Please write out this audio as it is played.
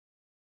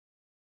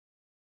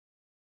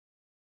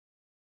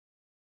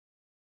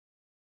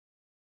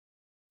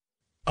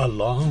A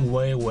long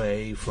way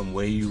away from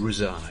where you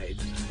reside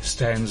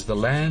stands the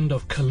land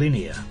of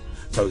Kalinia,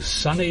 both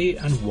sunny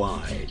and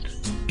wide.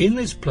 In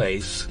this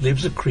place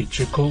lives a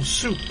creature called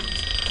Soup,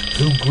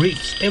 who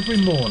greets every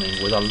morning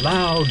with a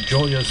loud,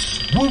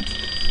 joyous whoop.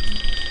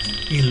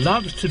 He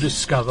loves to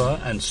discover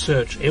and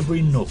search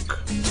every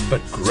nook,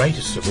 but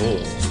greatest of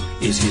all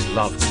is his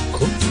love to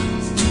cook.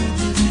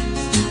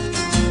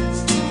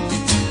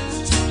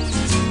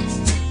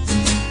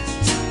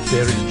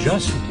 There is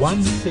just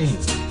one thing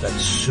that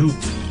Soup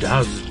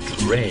does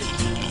dread.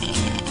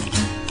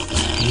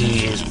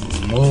 He is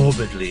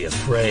morbidly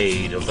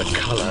afraid of the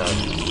colour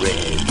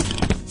red.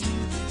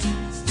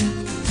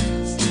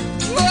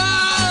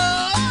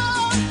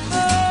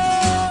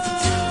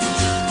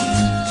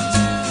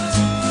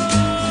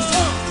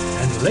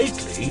 And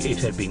lately it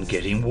had been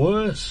getting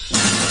worse.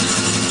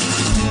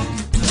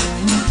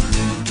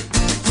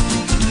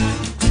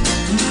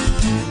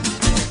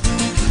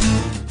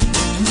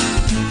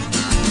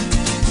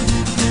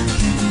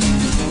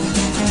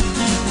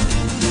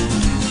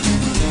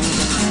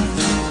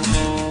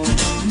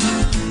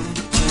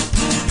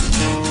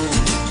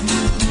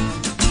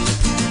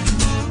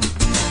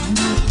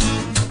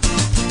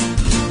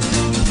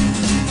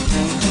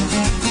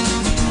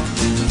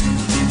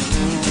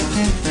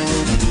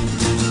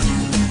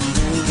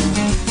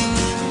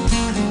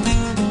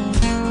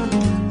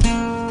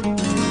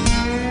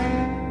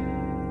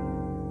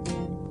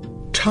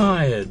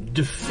 Tired,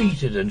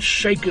 defeated and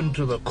shaken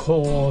to the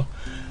core,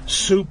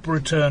 Soup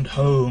returned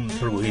home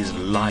through his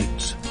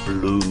light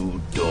blue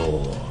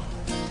door.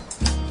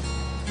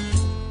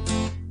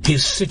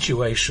 His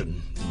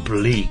situation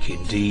bleak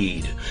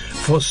indeed,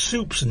 for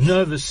Soup's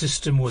nervous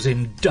system was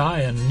in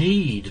dire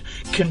need,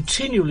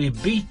 continually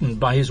beaten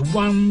by his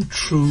one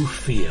true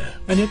fear.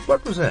 And yet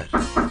what was that?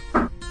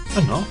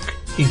 A knock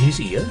in his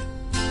ear?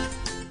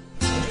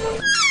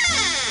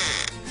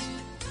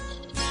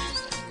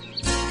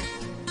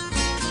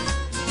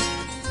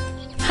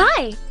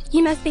 Hi,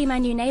 you must be my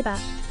new neighbour.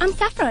 I'm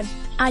Saffron.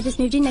 I just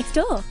moved in next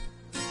door.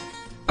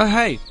 Oh,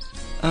 hey.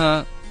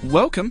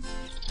 Welcome.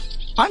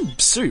 I'm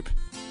Soup.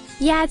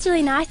 Yeah, it's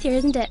really nice here,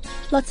 isn't it?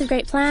 Lots of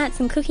great plants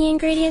and cooking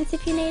ingredients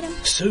if you need them.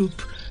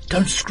 Soup,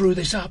 don't screw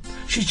this up.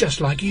 She's just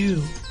like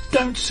you.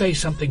 Don't say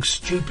something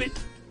stupid.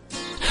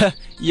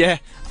 Yeah,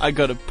 I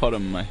got a pot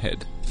on my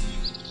head.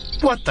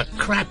 What the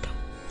crap?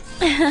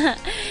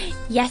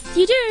 Yes,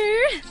 you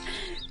do.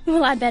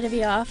 Well, I'd better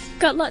be off.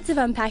 Got lots of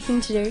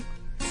unpacking to do.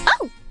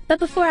 Oh, but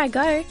before I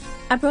go,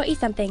 I brought you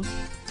something.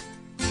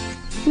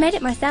 Made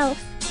it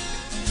myself.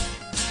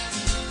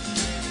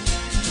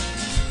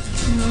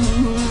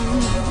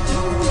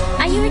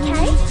 Are you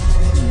okay?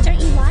 Don't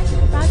you like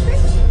raspberry?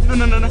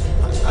 No.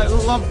 I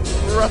love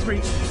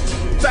raspberry.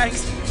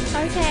 Thanks.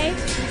 Okay.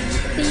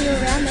 See you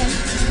around then.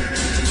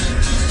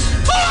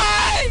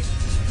 Bye!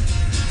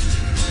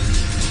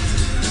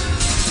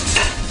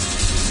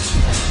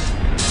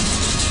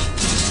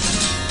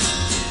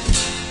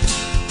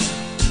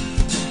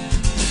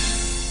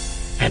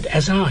 And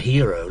as our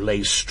hero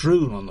lay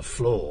strewn on the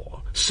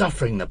floor,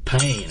 suffering the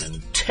pain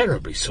and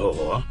terribly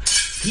sore,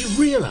 he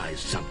realised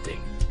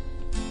something.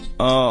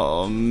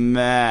 Oh,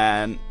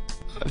 man.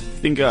 I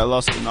think I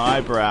lost an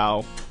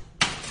eyebrow.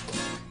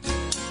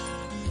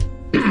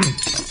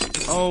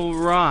 Oh,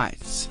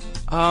 right.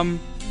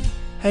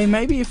 Hey,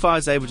 maybe if I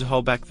was able to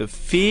hold back the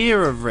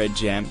fear of red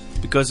jam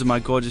because of my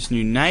gorgeous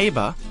new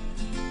neighbour,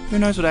 who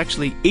knows what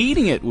actually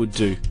eating it would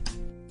do?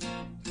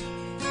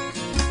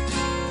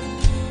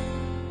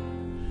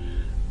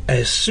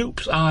 As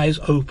Soup's eyes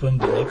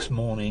opened the next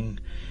morning,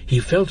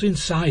 he felt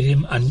inside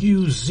him a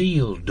new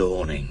zeal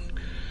dawning.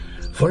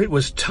 For it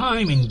was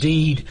time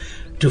indeed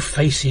to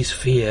face his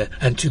fear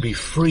and to be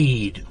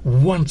freed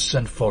once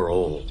and for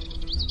all.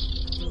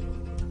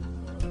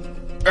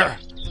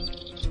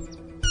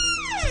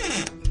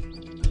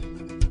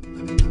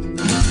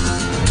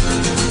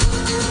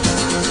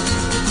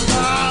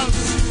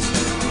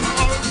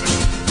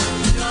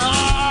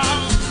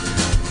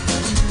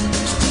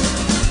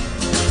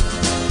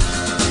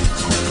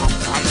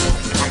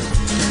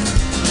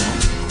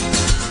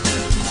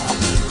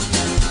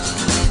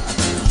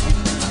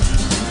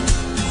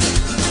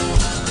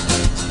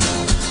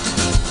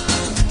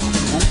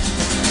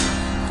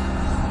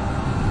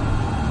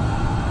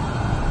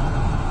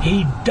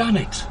 He'd done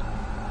it.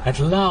 At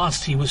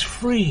last he was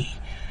free.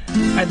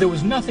 And there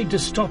was nothing to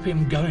stop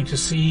him going to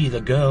see the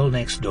girl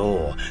next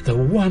door, the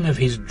one of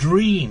his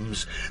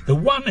dreams, the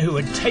one who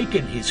had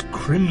taken his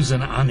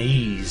crimson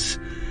unease.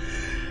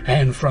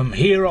 And from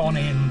here on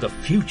in, the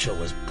future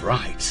was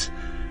bright,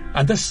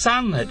 and the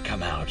sun had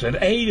come out and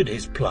aided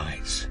his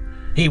plight.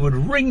 He would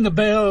ring the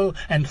bell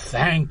and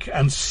thank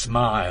and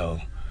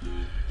smile,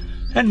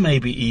 and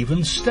maybe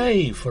even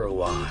stay for a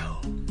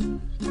while.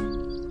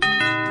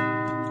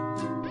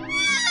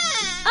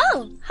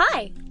 Oh,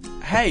 hi.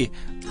 Hey,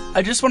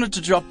 I just wanted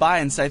to drop by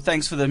and say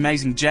thanks for the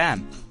amazing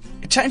jam.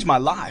 It changed my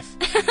life.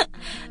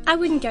 I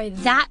wouldn't go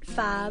that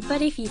far,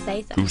 but if you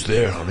say so. Who's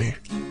there, honey?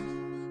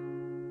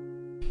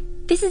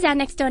 This is our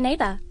next door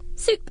neighbour,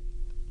 Soup.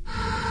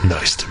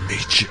 Nice to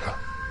meet you.